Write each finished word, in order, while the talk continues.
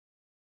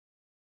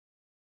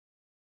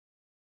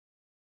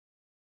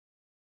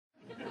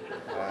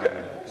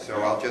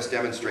So I'll just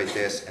demonstrate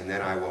this, and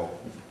then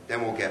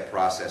then we'll get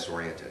process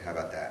oriented. How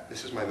about that?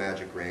 This is my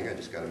magic ring. I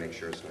just got to make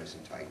sure it's nice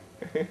and tight.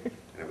 And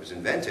it was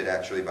invented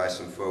actually by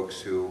some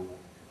folks who,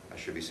 I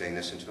should be saying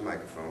this into the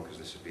microphone because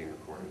this is being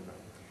recorded.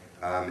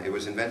 But, it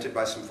was invented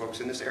by some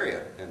folks in this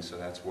area, and so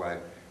that's why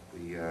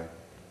we have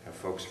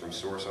folks from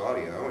Source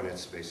Audio, and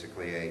it's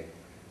basically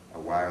a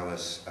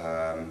wireless.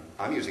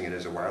 I'm using it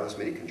as a wireless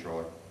MIDI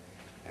controller,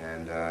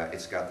 and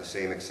it's got the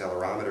same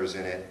accelerometers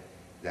in it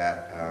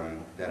that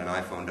an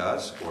iPhone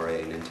does or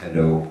a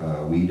Nintendo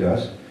Wii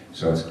does.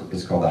 So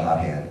it's called the Hot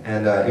Hand,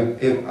 and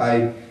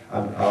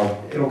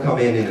it'll come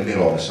in the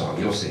middle of the song.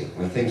 You'll see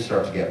when things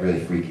start to get really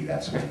freaky.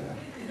 That's when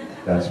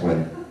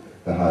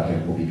the Hot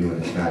Hand will be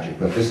doing its magic.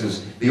 But this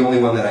is the only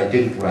one that I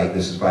didn't write.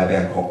 This is by a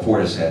band called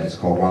Portishead. It's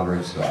called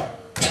Wandering Star.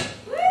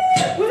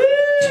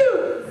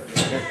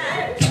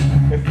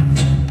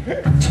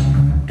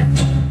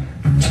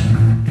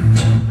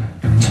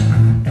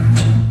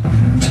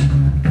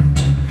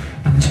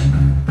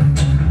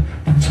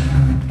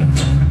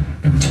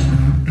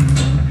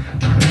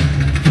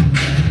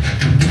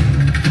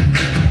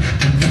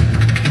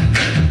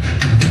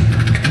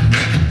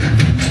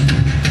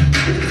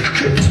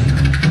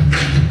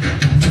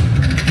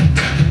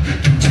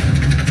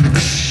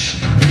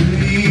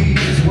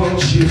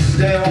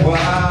 Stay a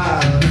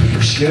while,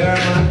 share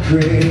my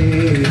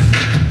grief.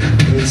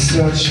 It's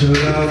such a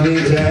lovely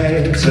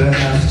day to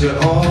have to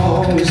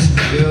always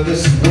feel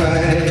this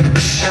way.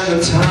 And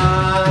the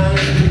time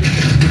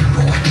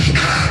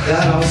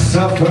that I'll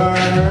suffer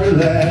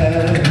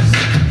less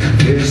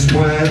is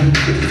when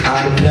I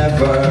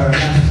never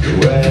have to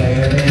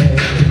wait.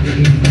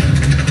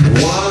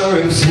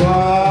 Wandering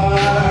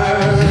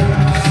stars,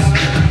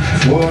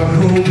 for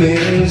whom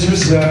is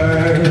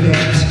reserved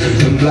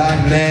the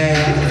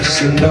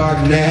blackness and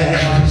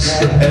darkness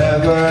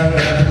forever.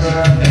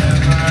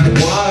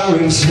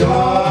 Wandering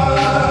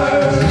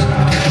stars,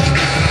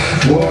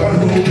 for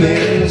whom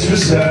is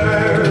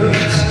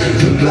reserved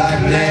the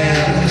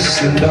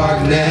blackness and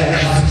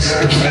darkness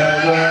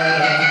forever.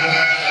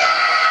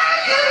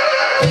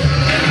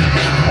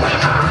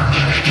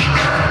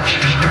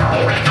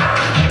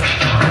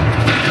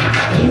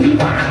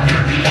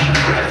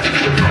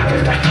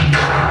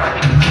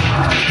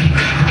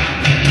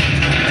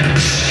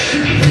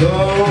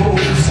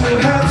 Those who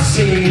have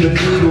seen the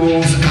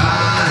needles I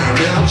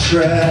now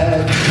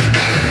tread,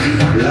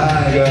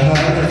 like a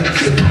hut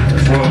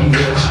from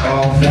which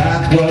all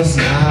that was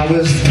now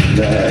is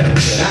fled, and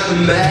the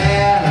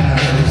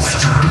mask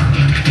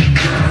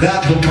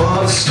that the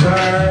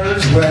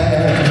monsters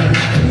wear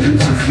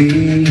to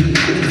feed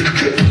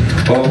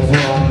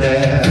upon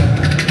their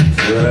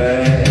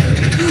prey.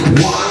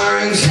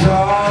 Wandering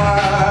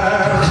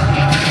stars,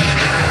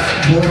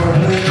 for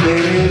whom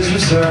is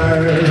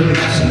reserved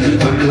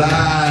the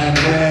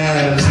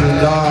blackness, the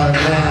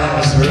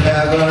darkness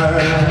forever.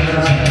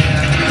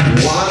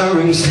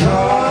 Wandering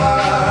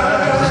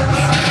stars,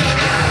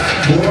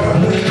 for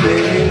whom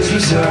is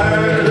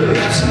reserved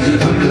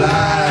the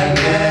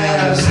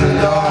blackness, the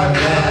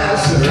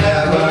darkness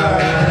forever.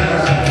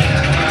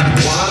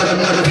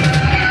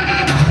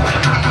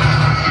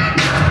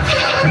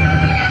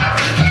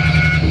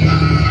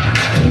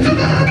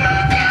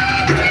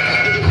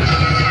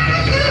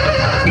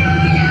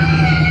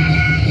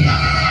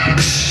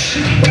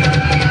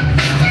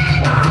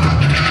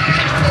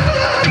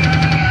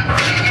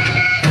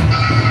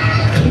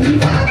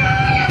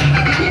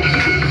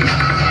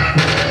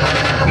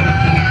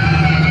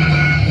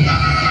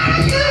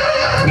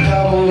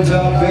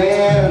 Up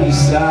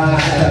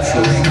inside,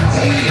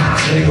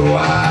 take a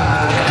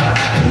while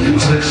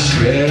to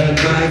shed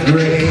my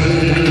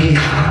grave.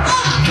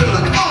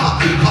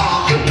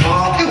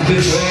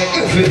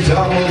 If it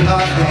doubled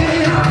up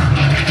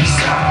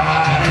inside,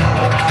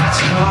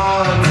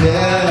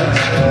 taunted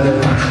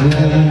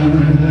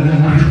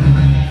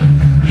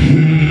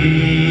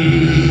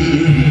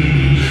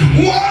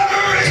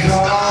wandering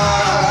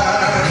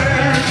star,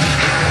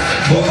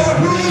 for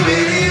whom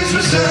it is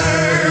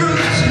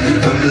reserved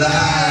the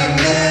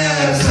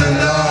blackness and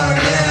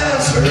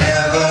darkness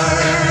forever.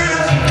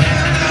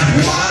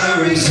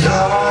 Wandering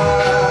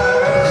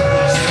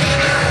stars,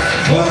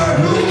 for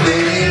whom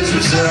it is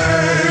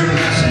reserved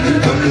the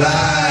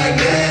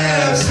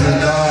blackness and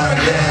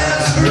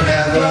darkness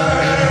forever.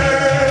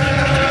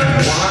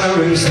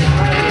 Wandering stars.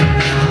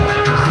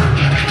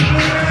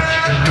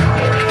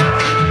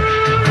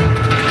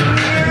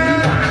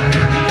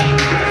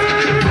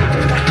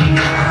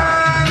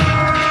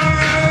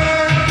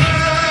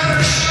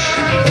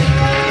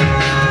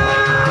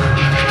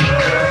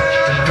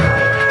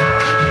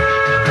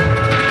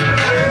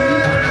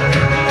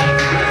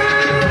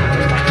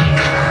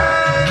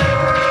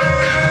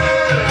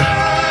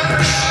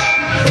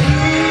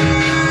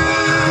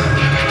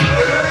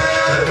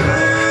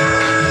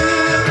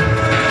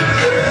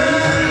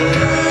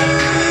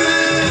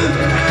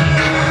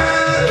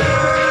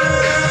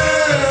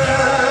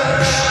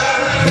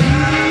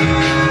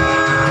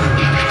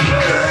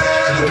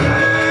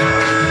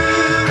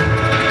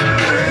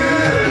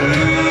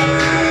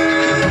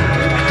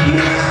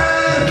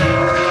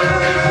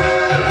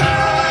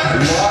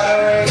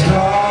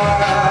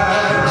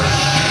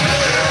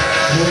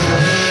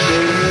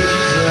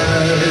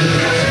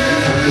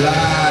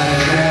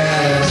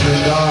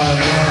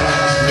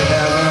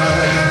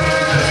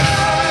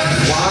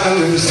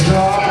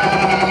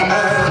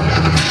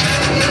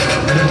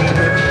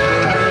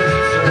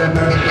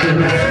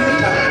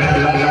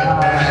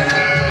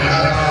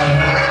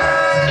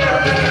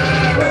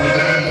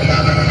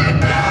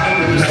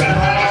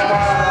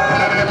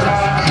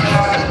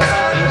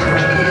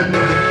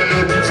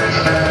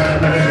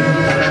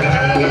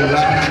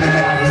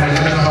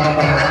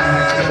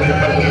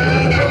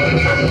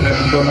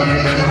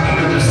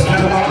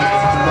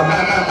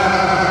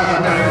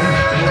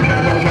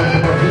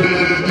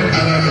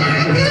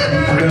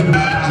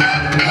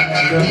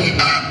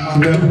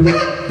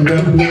 There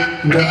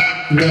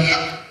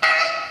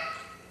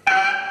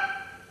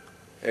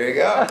you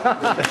go.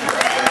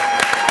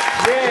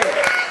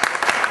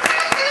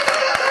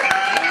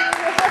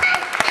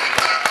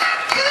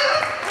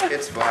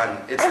 It's fun.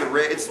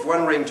 It's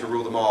one ring to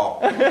rule them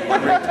all. One ring,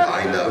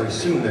 I know. Very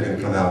soon they're going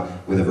to come out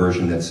with a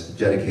version that's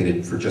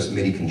dedicated for just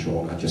MIDI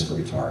control, not just for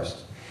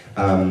guitarists.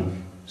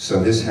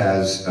 So this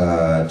has 2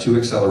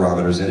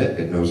 accelerometers in it.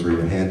 It knows where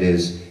your hand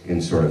is in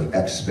sort of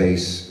X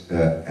space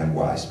and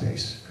Y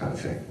space kind of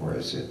thing. Or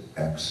is it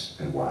X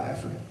and Y? I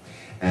forget.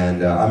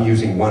 And I'm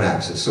using 1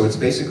 axis. So it's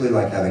basically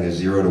like having a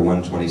 0 to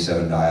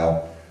 127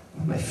 dial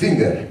on my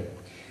finger.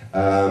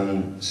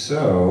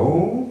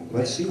 So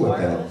let's see what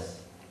that...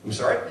 I'm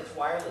sorry? It's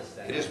wireless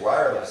then. It is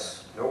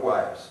wireless, no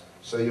wires.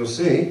 So you'll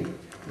see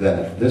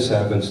that this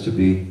happens to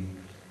be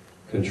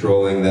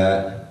controlling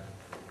that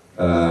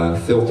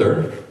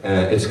filter.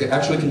 It's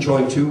actually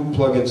controlling 2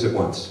 plugins at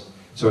once.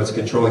 So it's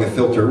controlling a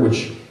filter,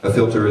 which a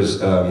filter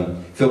is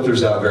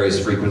filters out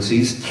various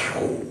frequencies.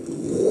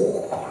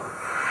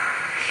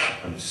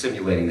 I'm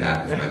simulating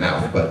that with my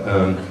mouth, but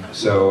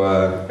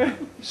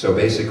so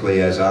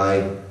basically, as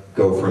I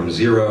go from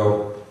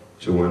 0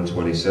 to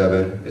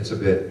 127, it's a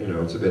bit,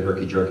 it's a bit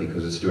herky-jerky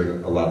because it's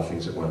doing a lot of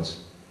things at once.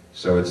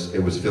 So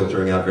it was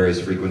filtering out various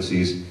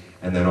frequencies,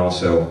 and then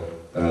also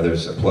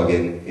there's a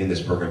plug-in in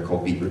this program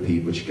called Beat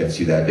Repeat, which gets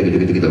you that,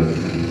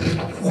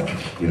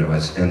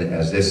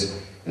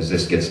 as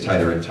this gets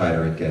tighter and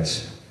tighter, it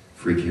gets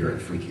freakier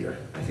and freakier.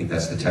 I think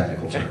that's the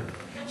technical term.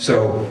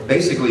 So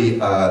basically,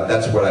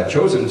 that's what I've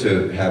chosen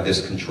to have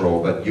this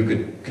control, but you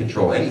could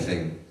control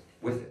anything